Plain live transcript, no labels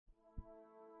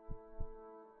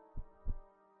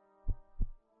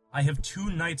I have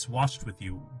 2 nights watched with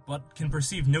you, but can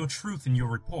perceive no truth in your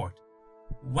report.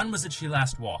 When was it she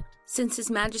last walked? Since His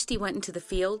Majesty went into the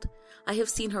field, I have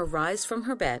seen her rise from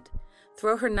her bed,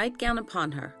 throw her nightgown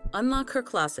upon her, unlock her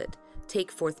closet,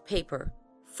 take forth paper,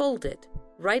 fold it,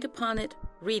 write upon it,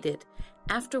 read it,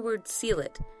 afterwards seal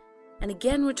it, and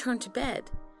again return to bed,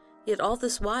 yet all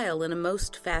this while in a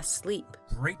most fast sleep.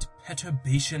 Great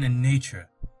perturbation in nature,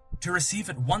 to receive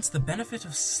at once the benefit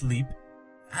of sleep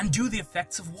and do the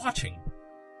effects of watching.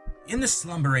 In the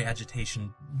slumbery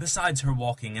agitation, besides her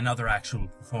walking and other actual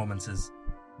performances,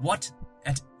 what,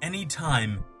 at any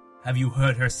time, have you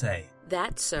heard her say?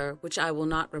 That, sir, which I will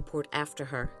not report after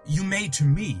her. You may to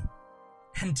me,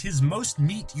 and 'tis most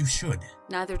meet you should.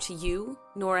 Neither to you,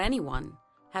 nor anyone,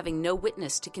 having no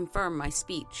witness to confirm my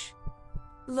speech.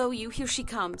 Lo you, here she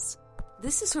comes.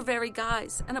 This is her very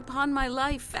guise, and upon my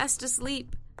life, fast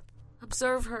asleep.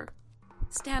 Observe her.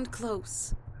 Stand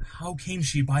close. How came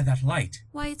she by that light?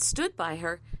 Why, it stood by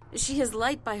her. She has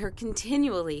light by her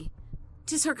continually.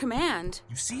 'Tis her command.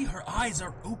 You see, her eyes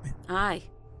are open. Aye,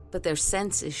 but their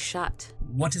sense is shut.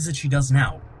 What is it she does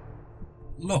now?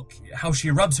 Look, how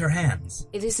she rubs her hands.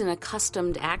 It is an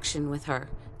accustomed action with her,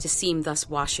 to seem thus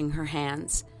washing her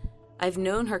hands. I've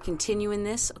known her continue in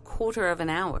this a quarter of an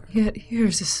hour. Yet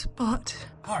here's a spot.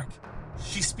 Hark,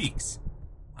 she speaks.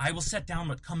 I will set down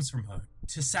what comes from her,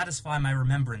 to satisfy my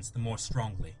remembrance the more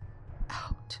strongly.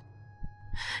 Out.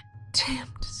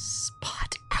 Damned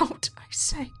spot out, I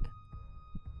say.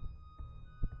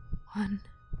 1,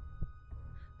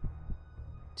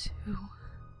 2.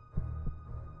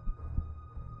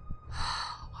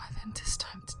 Why then 'tis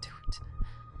time to do it.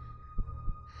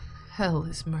 Hell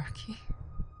is murky.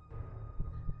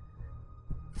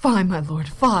 Fie, my lord,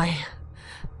 fie.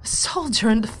 A soldier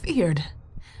and afeard.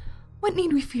 What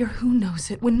need we fear who knows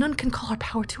it, when none can call our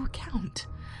power to account?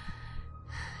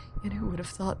 Yet who would have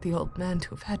thought the old man to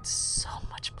have had so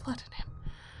much blood in him?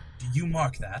 Do you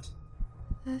mark that?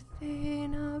 The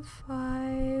Thane of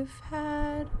Fife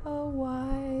had a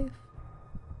wife.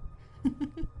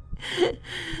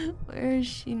 Where is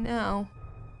she now?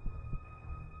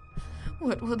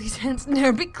 What, will these hands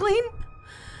ne'er be clean?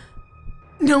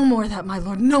 No more of that, my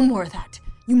lord, no more of that.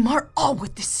 You mar all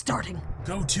with this starting.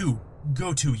 Go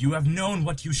to, you have known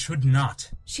what you should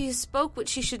not. She has spoke what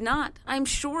she should not, I am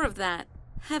sure of that.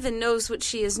 Heaven knows what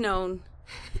she has known.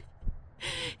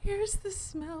 Here's the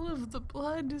smell of the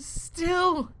blood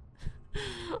still.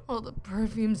 All the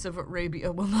perfumes of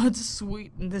Arabia will not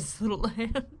sweeten this little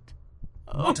hand.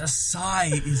 What a sigh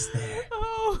is there.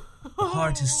 The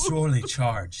heart is sorely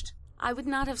charged. I would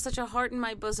not have such a heart in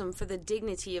my bosom for the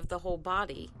dignity of the whole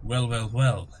body.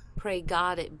 Well. Pray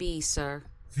God it be, sir.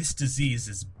 This disease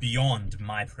is beyond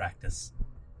my practice.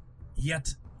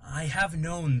 Yet I have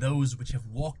known those which have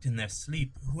walked in their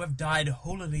sleep, who have died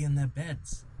holily in their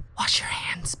beds. Wash your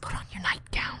hands, put on your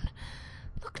nightgown.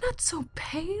 Look not so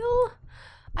pale.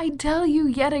 I tell you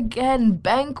yet again,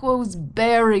 Banquo's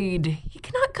buried. He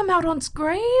cannot come out on's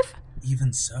grave.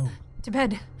 Even so. To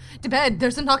bed,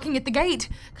 there's a knocking at the gate.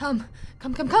 Come.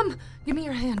 Give me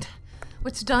your hand.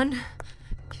 What's done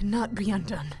cannot be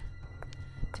undone.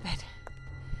 To bed.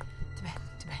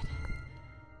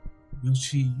 Will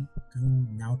she go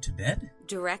now to bed?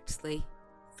 Directly.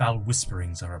 Foul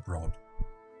whisperings are abroad.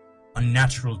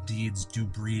 Unnatural deeds do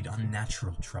breed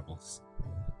unnatural troubles.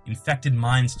 Infected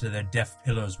minds to their deaf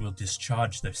pillows will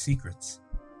discharge their secrets.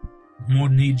 More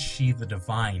needs she the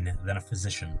divine than a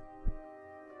physician.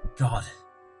 God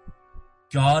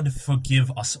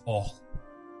forgive us all.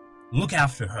 Look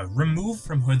after her, remove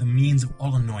from her the means of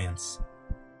all annoyance,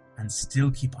 and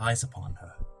still keep eyes upon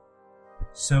her.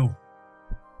 So,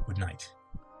 good night.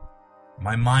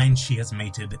 My mind she has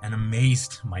mated, and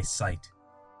amazed my sight.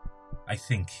 I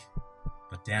think,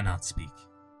 but dare not speak.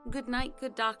 Good night,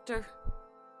 good doctor.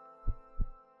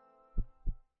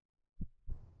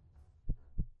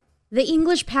 The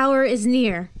English power is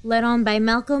near, led on by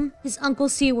Malcolm, his uncle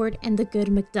Seward, and the good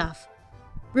Macduff.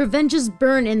 Revenges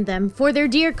burn in them, for their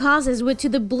dear causes would to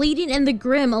the bleeding and the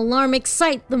grim alarm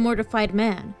excite the mortified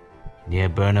man. Near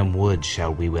Burnham Wood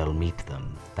shall we well meet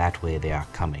them, that way they are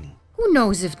coming. Who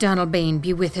knows if Donalbain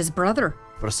be with his brother?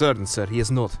 For certain, sir, he is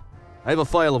not. I have a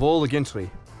file of all the gentry.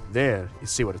 There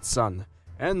is Seward's son,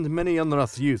 and many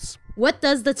unearthed youths. What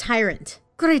does the tyrant?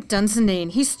 Great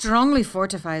Dunsinane, he strongly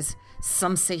fortifies.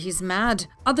 Some say he's mad,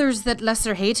 others that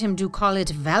lesser hate him do call it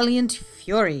valiant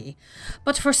fury.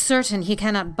 But for certain he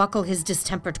cannot buckle his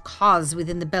distempered cause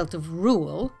within the belt of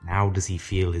rule. Now does he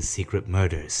feel his secret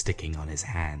murder sticking on his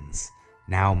hands.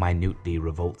 Now minutely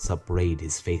revolts upbraid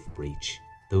his faith breach.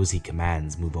 Those he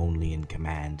commands move only in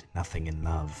command, nothing in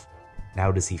love.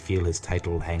 Now does he feel his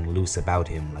title hang loose about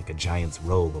him like a giant's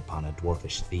robe upon a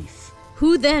dwarfish thief.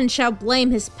 Who then shall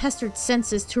blame his pestered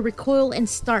senses to recoil and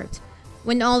start,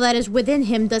 when all that is within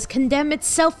him does condemn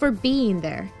itself for being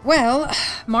there? Well,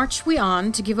 march we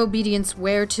on to give obedience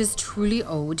where 'tis truly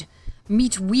owed.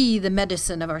 Meet we the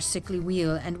medicine of our sickly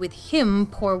weal, and with him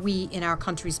pour we in our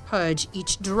country's purge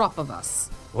each drop of us.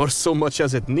 Or so much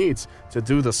as it needs to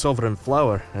do the sovereign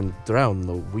flower and drown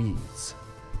the weeds.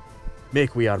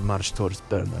 Make we our march towards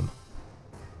Burnham.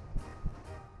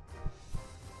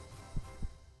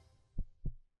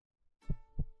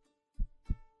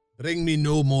 Bring me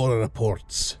no more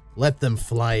reports. Let them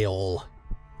fly all.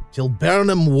 Till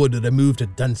Burnham Wood removed to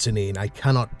Dunsinane, I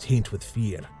cannot taint with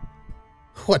fear.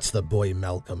 What's the boy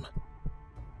Malcolm?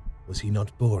 Was he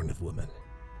not born of woman?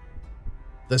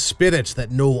 The spirits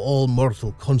that know all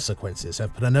mortal consequences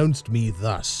have pronounced me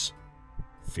thus.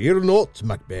 Fear not,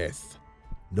 Macbeth.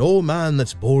 No man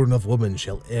that's born of woman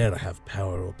shall e'er have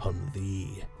power upon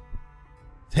thee.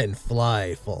 Then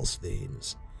fly, false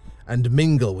thanes, and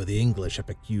mingle with the English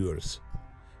epicures.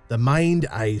 The mind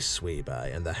I sway by,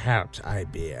 and the heart I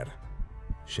bear,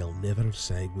 shall never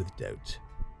sag with doubt,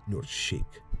 nor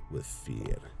shake with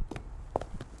fear.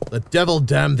 The devil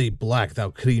damn thee black, thou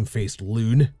cream-faced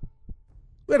loon!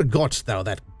 Where gotst thou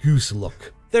that goose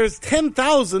look? There's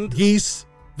 10,000 Geese,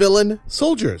 villain!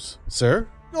 soldiers, sir.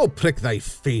 Go prick thy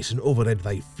face and overhead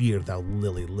thy fear, thou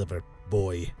lily-livered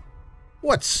boy.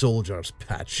 What soldiers,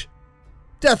 Patch?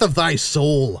 Death of thy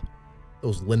soul!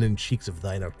 Those linen cheeks of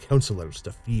thine are counselors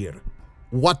to fear.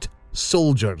 What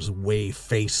soldiers, way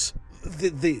face?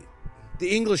 The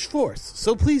English force,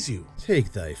 so please you.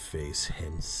 Take thy face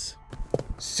hence.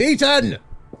 Satan!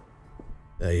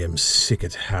 I am sick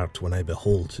at heart when I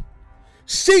behold.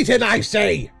 Satan, I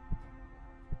say!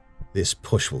 This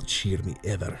push will cheer me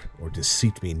ever, or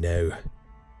deceit me now.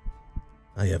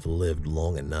 I have lived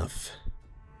long enough.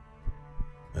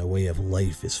 My way of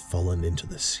life is fallen into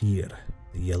the sear,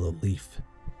 the yellow leaf.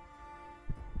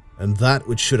 And that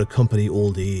which should accompany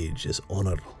old age is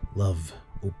honour, love,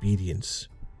 obedience,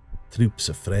 troops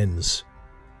of friends,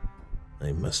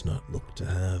 I must not look to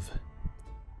have.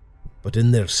 But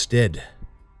in their stead,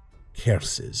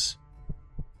 curses,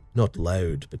 not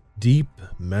loud, but deep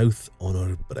mouth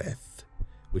honour breath,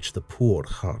 which the poor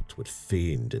heart would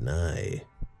fain deny,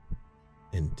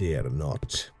 and dare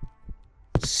not.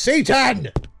 Satan!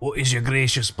 What is your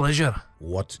gracious pleasure?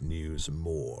 What news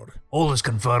more? All is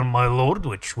confirmed, my lord,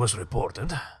 which was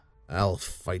reported. I'll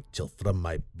fight till from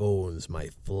my bones my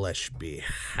flesh be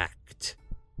hacked.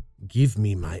 Give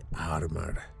me my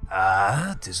armour.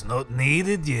 Ah, 'tis not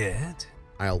needed yet.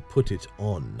 I'll put it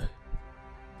on.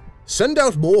 Send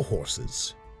out more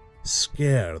horses.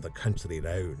 Scare the country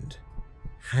round.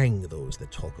 Hang those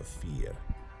that talk of fear.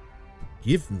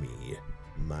 Give me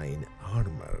mine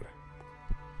armour.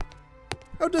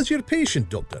 How does your patient,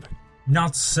 Doctor?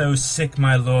 Not so sick,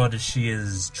 my lord, as she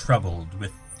is troubled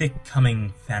with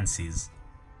thick-coming fancies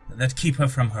that keep her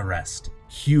from her rest.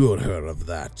 Cure her of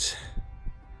that.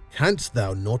 Canst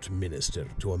thou not minister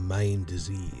to a mind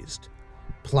diseased?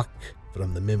 Pluck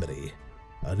from the memory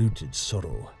a rooted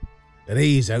sorrow,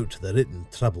 raise out the written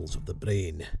troubles of the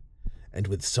brain, and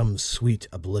with some sweet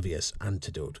oblivious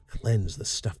antidote cleanse the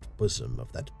stuffed bosom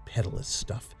of that perilous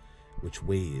stuff which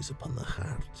weighs upon the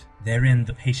heart. Therein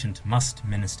the patient must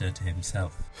minister to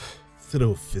himself.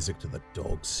 Throw physic to the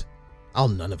dogs. I'll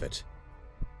none of it.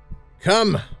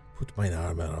 Come, put mine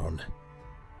armour on.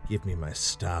 Give me my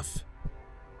staff.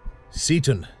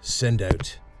 Seaton, send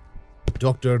out.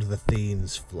 Doctor, the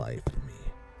thanes fly from me.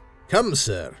 Come,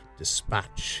 sir,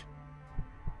 dispatch.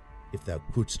 If thou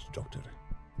couldst, Doctor,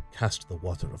 cast the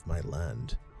water of my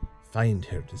land, find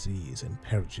her disease, and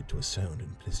purge it to a sound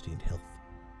and pristine health,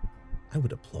 I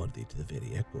would applaud thee to the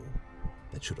very echo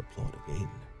that should applaud again.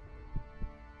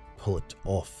 Pull it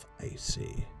off, I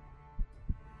say.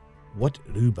 What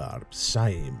rhubarb,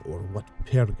 cyme, or what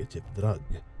purgative drug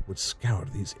would scour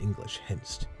these English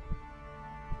hence?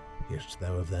 Hear'st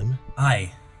thou of them?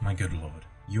 Aye, my good lord.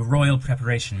 Your royal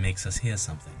preparation makes us hear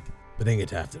something. Bring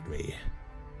it after me.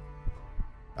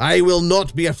 I will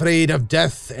not be afraid of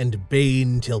death and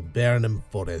bane till Burnham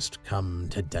Forest come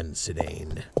to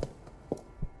Dunsinane.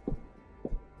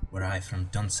 Were I from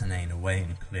Dunsinane away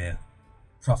and clear,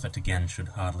 profit again should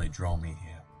hardly draw me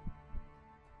here.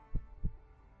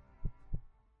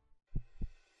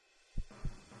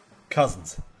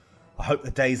 Cousins, I hope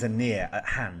the days are near at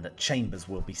hand that Chambers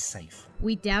will be safe.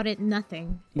 We doubt it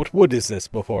nothing. What wood is this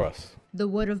before us? The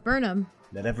wood of Burnham.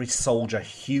 Let every soldier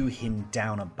hew him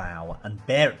down a bough and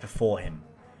bear it before him.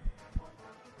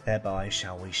 Thereby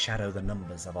shall we shadow the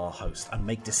numbers of our host and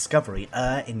make discovery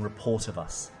err in report of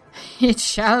us. It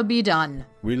shall be done.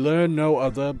 We learn no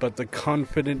other, but the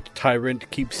confident tyrant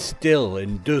keeps still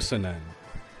in Dusanan,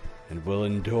 and will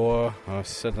endure our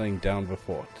settling down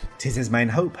before it. 'Tis his main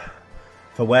hope.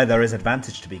 For where there is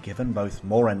advantage to be given, both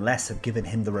more and less have given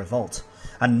him the revolt,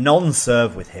 and none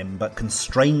serve with him, but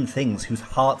constrain things whose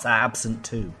hearts are absent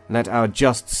too. Let our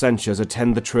just censures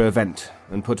attend the true event,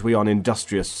 and put we on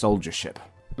industrious soldiership.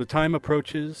 The time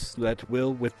approaches that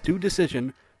will, with due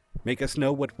decision, make us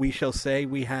know what we shall say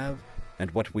we have,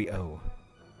 and what we owe.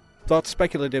 Thoughts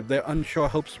speculative, their unsure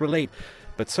hopes relate,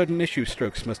 but certain issue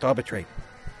strokes must arbitrate,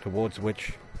 towards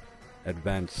which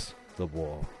advance the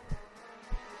war.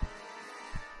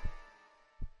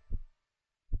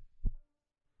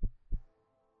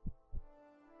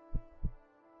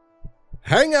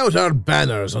 Hang out our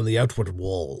banners on the outward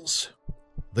walls.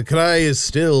 The cry is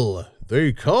still,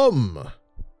 they come.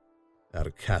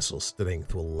 Our castle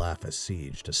strength will laugh a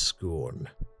siege to scorn.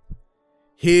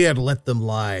 Here let them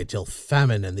lie till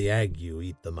famine and the ague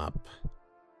eat them up.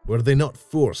 Were they not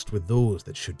forced with those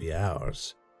that should be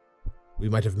ours, we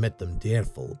might have met them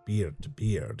dareful, beard to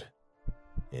beard,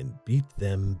 and beat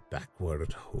them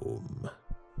backward home.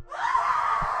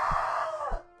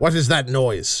 What is that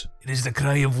noise? It is the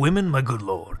cry of women, my good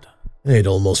lord. I'd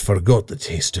almost forgot the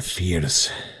taste of fears.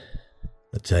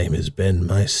 The time has been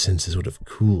my senses would have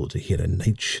cooled to hear a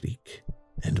night shriek,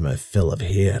 and my fill of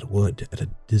hair would, at a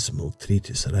dismal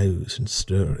treatise, arouse and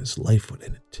stir as life were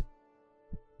in it.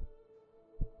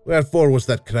 Wherefore was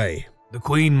that cry? The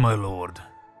queen, my lord,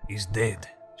 is dead.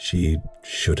 She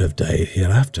should have died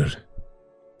hereafter.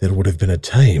 There would have been a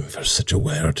time for such a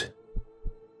word.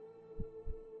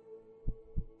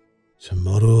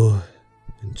 Tomorrow,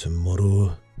 and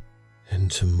tomorrow, and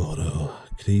tomorrow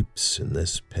creeps in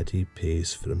this petty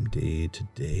pace from day to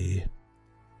day,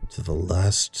 to the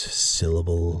last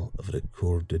syllable of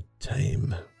recorded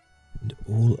time, and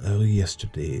all our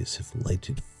yesterdays have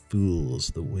lighted fools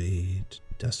the way to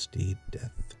dusty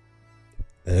death.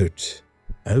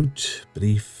 Out,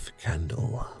 brief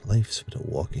candle, life's but a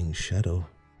walking shadow,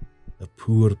 a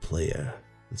poor player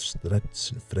that struts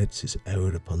and frets his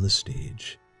hour upon the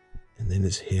stage, and then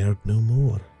is heard no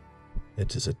more.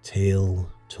 It is a tale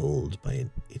told by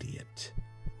an idiot,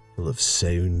 full of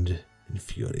sound and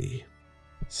fury,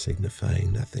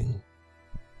 signifying nothing.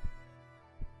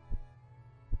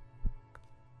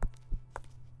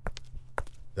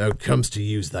 Thou comest to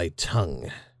use thy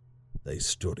tongue, thy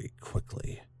story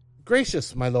quickly.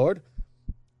 Gracious, my lord,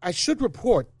 I should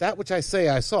report that which I say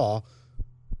I saw,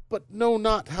 but know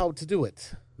not how to do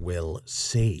it. Well,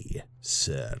 say,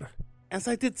 sir. As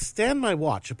I did stand my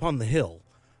watch upon the hill,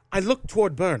 I looked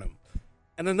toward Burnham,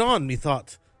 and anon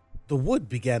methought the wood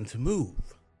began to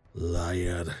move.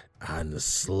 Liar and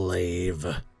slave.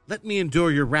 Let me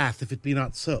endure your wrath if it be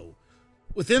not so.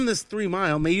 Within this 3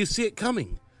 mile may you see it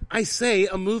coming. I say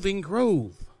a moving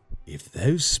grove. If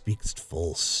thou speak'st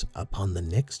false, upon the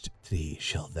next tree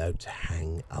shalt thou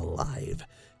hang alive,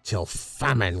 till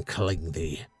famine cling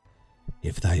thee.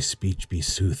 If thy speech be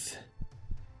sooth,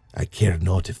 I care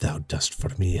not if thou dost for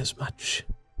me as much.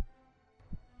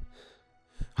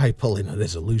 I pull in a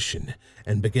resolution,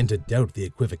 and begin to doubt the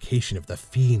equivocation of the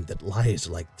fiend that lies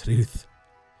like truth.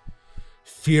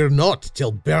 Fear not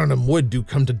till Burnham Wood do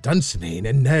come to Dunsinane,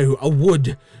 and now a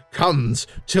wood comes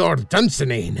toward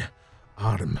Dunsinane.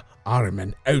 Arm,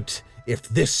 and out, if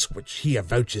this which he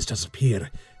avouches does appear,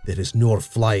 there is nor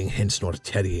flying hence nor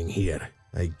tarrying here.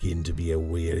 I begin to be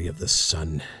aweary of the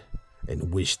sun,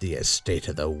 and wish the estate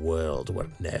of the world were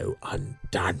now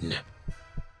undone.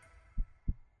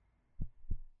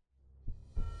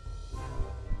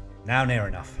 Now near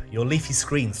enough, your leafy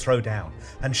screens throw down,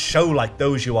 and show like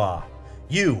those you are.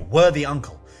 You, worthy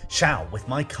uncle, shall, with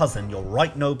my cousin, your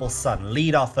right noble son,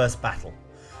 lead our first battle.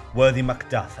 Worthy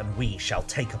Macbeth and we shall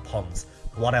take upon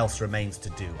what else remains to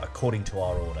do, according to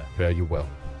our order. Fare you well.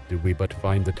 Did we but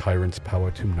find the tyrant's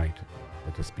power tonight,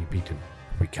 let us be beaten.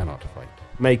 We cannot fight.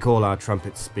 Make all our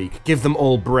trumpets speak. Give them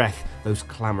all breath, those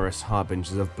clamorous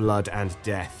harbingers of blood and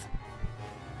death.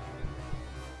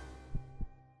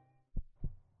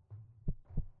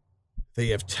 They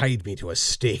have tied me to a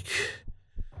stake.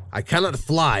 I cannot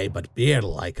fly, but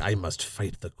bear-like I must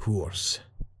fight the course.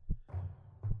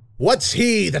 What's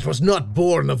he that was not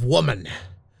born of woman?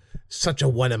 Such a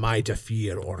one am I to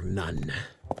fear or none.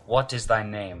 What is thy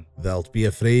name? Thou'lt be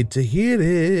afraid to hear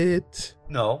it.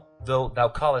 No, though thou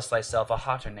callest thyself a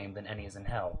hotter name than any is in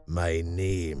hell. My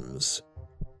name's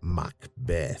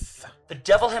Macbeth. The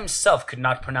devil himself could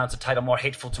not pronounce a title more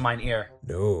hateful to mine ear.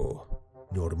 No,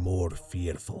 nor more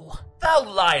fearful. Thou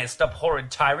liest,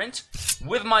 abhorred tyrant!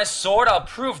 With my sword I'll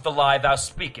prove the lie thou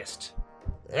speakest.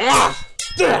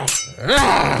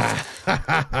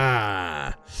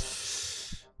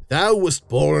 Thou wast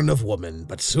born of woman,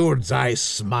 but swords I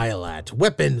smile at,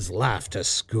 weapons laugh to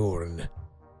scorn,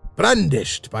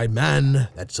 brandished by man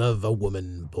that's of a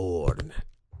woman born.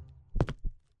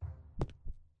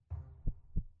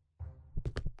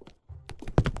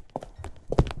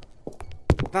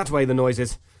 That way the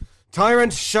noises.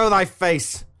 Tyrant, show thy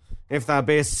face! If thou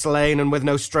beest slain, and with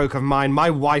no stroke of mine, my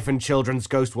wife and children's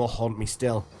ghost will haunt me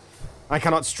still. I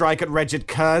cannot strike at wretched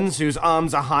kerns, whose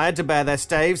arms are hired to bear their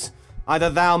staves. Either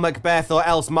thou, Macbeth, or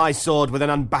else my sword with an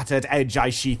unbattered edge I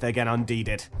sheath again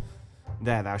undeeded.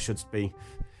 There thou shouldst be.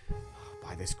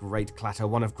 By this great clatter,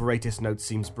 one of greatest note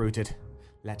seems bruited.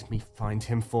 Let me find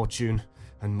him fortune,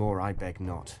 and more I beg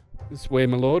not. This way,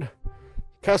 my lord.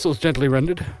 Castle's gently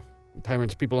rendered. The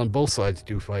tyrant's people on both sides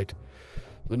do fight.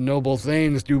 The noble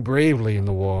thanes do bravely in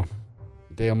the war.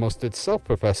 Day almost itself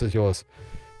professes yours,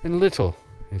 and little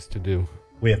is to do.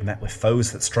 We have met with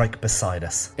foes that strike beside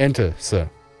us. Enter, sir,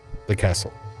 the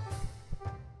castle.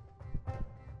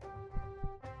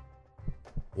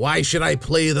 Why should I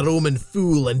play the Roman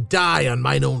fool and die on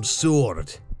mine own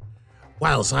sword?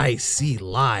 Whilst I see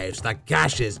lives, the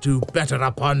gashes do better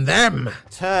upon them.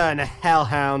 Turn,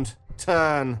 hellhound,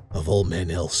 turn. Of all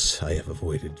men else I have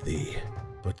avoided thee,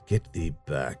 but get thee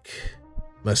back.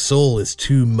 My soul is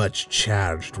too much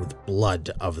charged with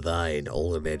blood of thine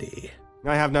already.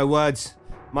 I have no words.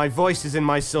 My voice is in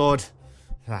my sword.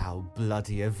 Thou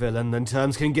bloodier villain than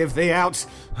terms can give thee out.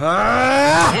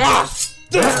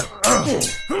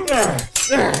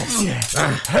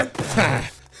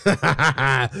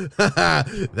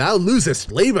 Thou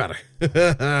losest labour.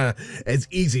 As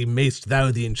easy mayst thou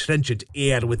the entrenchant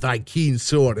air with thy keen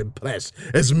sword impress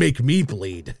as make me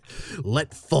bleed.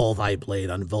 Let fall thy blade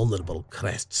on vulnerable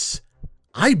crests.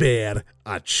 I bear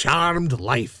a charmed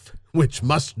life, which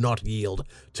must not yield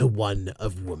to one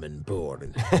of woman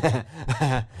born.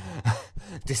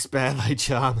 Despair thy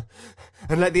charm,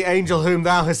 and let the angel whom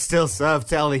thou hast still served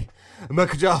tell thee,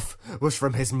 Macduff was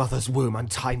from his mother's womb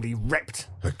untimely ripped.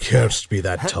 Accursed be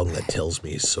that tongue that tells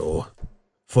me so,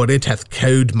 for it hath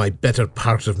cowed my better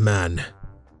part of man.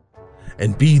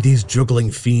 And be these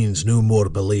juggling fiends no more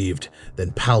believed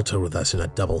than palter with us in a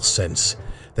double sense,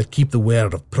 that keep the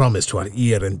word of promise to our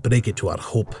ear and break it to our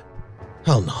hope.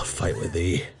 I'll not fight with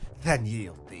thee. Then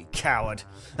yield thee, coward,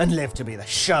 and live to be the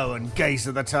show and gaze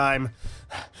of the time.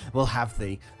 We'll have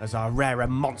thee, as our rarer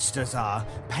monsters are,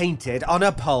 painted on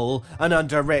a pole and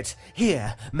underwrit,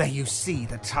 "Here may you see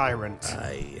the tyrant."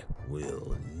 I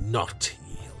will not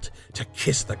yield to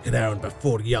kiss the ground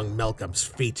before young Malcolm's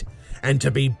feet, and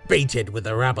to be baited with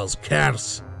the rabble's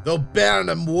curse. Though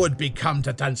Burnham would be come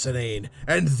to Dunsinane,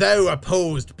 and thou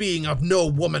opposed, being of no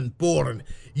woman born,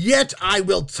 yet I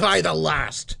will try the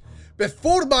last.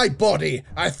 Before my body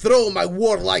I throw my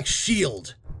warlike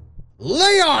shield.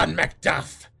 Lay on,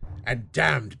 Macduff, and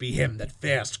damned be him that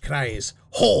first cries,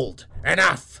 "Hold,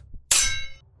 enough!"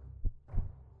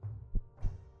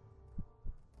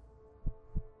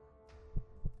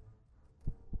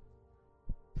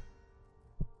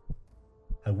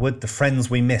 I would the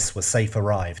friends we miss were safe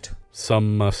arrived.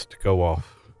 Some must go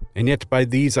off, and yet by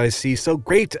these I see so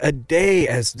great a day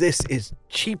as this is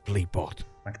cheaply bought.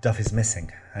 Macduff is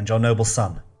missing, and your noble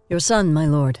son. Your son, my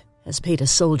lord, has paid a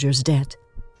soldier's debt.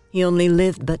 He only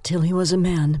lived but till he was a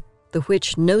man, the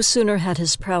which no sooner had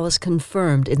his prowess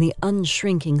confirmed in the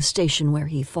unshrinking station where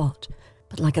he fought,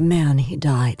 but like a man he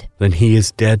died. Then he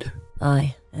is dead?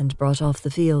 Aye, and brought off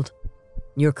the field.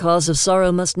 Your cause of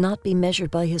sorrow must not be measured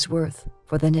by his worth,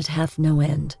 for then it hath no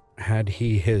end. Had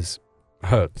he his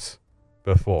hurts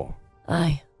before?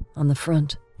 Aye, on the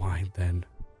front. Why then,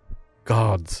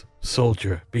 God's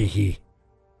soldier be he.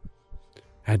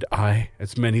 Had I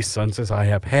as many sons as I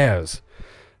have hairs,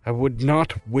 I would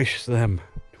not wish them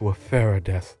to a fairer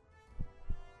death.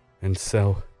 And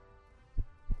so,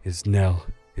 his knell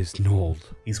is knolled.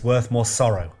 He's worth more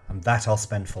sorrow, and that I'll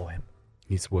spend for him.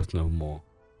 He's worth no more.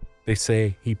 They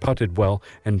say he potted well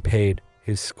and paid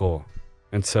his score,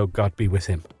 and so God be with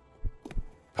him.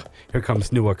 Here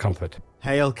comes newer comfort.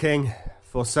 Hail, King,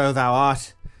 for so thou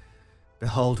art.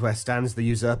 Behold where stands the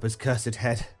usurper's cursed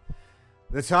head.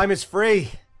 The time is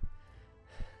free.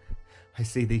 I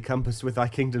see thee compassed with thy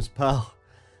kingdom's pearl,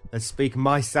 that speak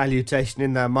my salutation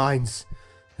in their minds,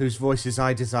 whose voices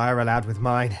I desire aloud with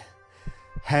mine.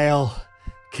 Hail,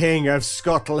 King of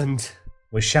Scotland!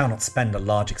 We shall not spend a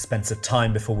large expense of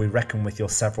time before we reckon with your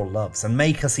several loves, and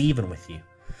make us even with you.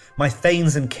 My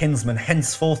thanes and kinsmen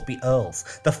henceforth be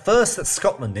earls, the first that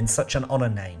Scotland in such an honour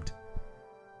named.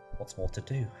 What's more to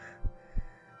do?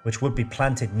 which would be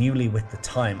planted newly with the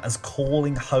time, as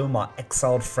calling home our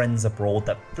exiled friends abroad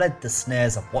that fled the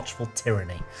snares of watchful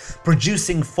tyranny,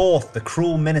 producing forth the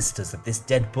cruel ministers of this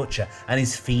dead butcher and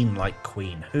his fiend-like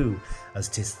queen, who, as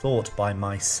 'tis thought by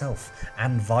myself,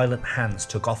 and violent hands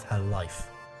took off her life.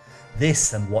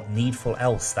 This and what needful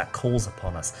else that calls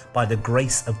upon us, by the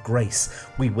grace of grace,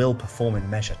 we will perform in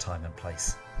measure, time and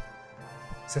place.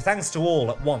 So thanks to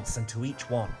all at once and to each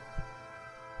one,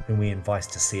 whom we invite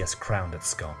to see us crowned at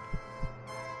Scone.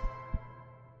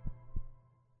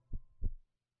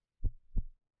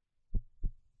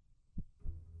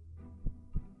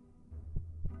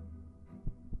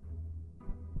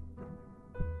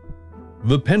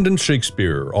 The Pendant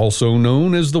Shakespeare, also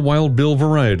known as the Wild Bill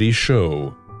Variety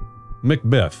Show.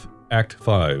 Macbeth, Act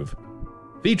 5.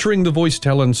 Featuring the voice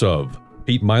talents of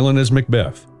Pete Milan as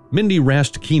Macbeth, Mindy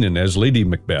Rast Keenan as Lady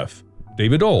Macbeth,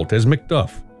 David Alt as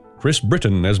Macduff, Chris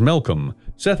Britton as Malcolm,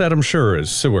 Seth Adam Sher as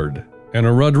Seward,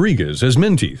 Anna Rodriguez as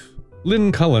Menteith,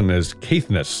 Lynn Cullen as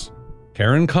Caithness,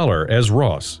 Karen Collar as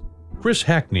Ross, Chris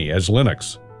Hackney as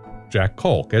Lennox, Jack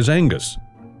Kalk as Angus,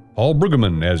 Paul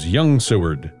Brueggemann as Young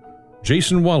Seward,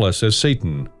 Jason Wallace as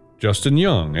Satan, Justin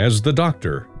Young as the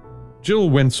Doctor,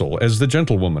 Jill Wenzel as the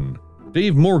Gentlewoman,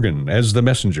 Dave Morgan as the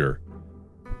Messenger.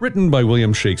 Written by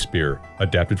William Shakespeare,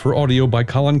 adapted for audio by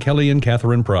Colin Kelly and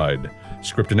Catherine Pride.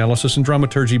 Script analysis and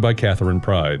dramaturgy by Catherine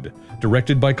Pride.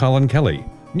 Directed by Colin Kelly.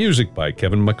 Music by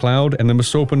Kevin MacLeod and the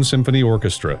Masopan Symphony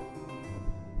Orchestra.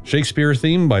 Shakespeare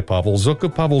theme by Pavel Zook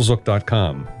of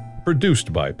pavelzook.com.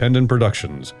 Produced by Pendant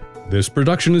Productions. This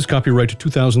production is copyright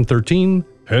 2013,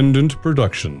 Pendant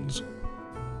Productions.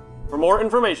 For more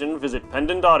information, visit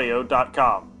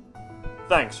pendantaudio.com.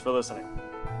 Thanks for listening.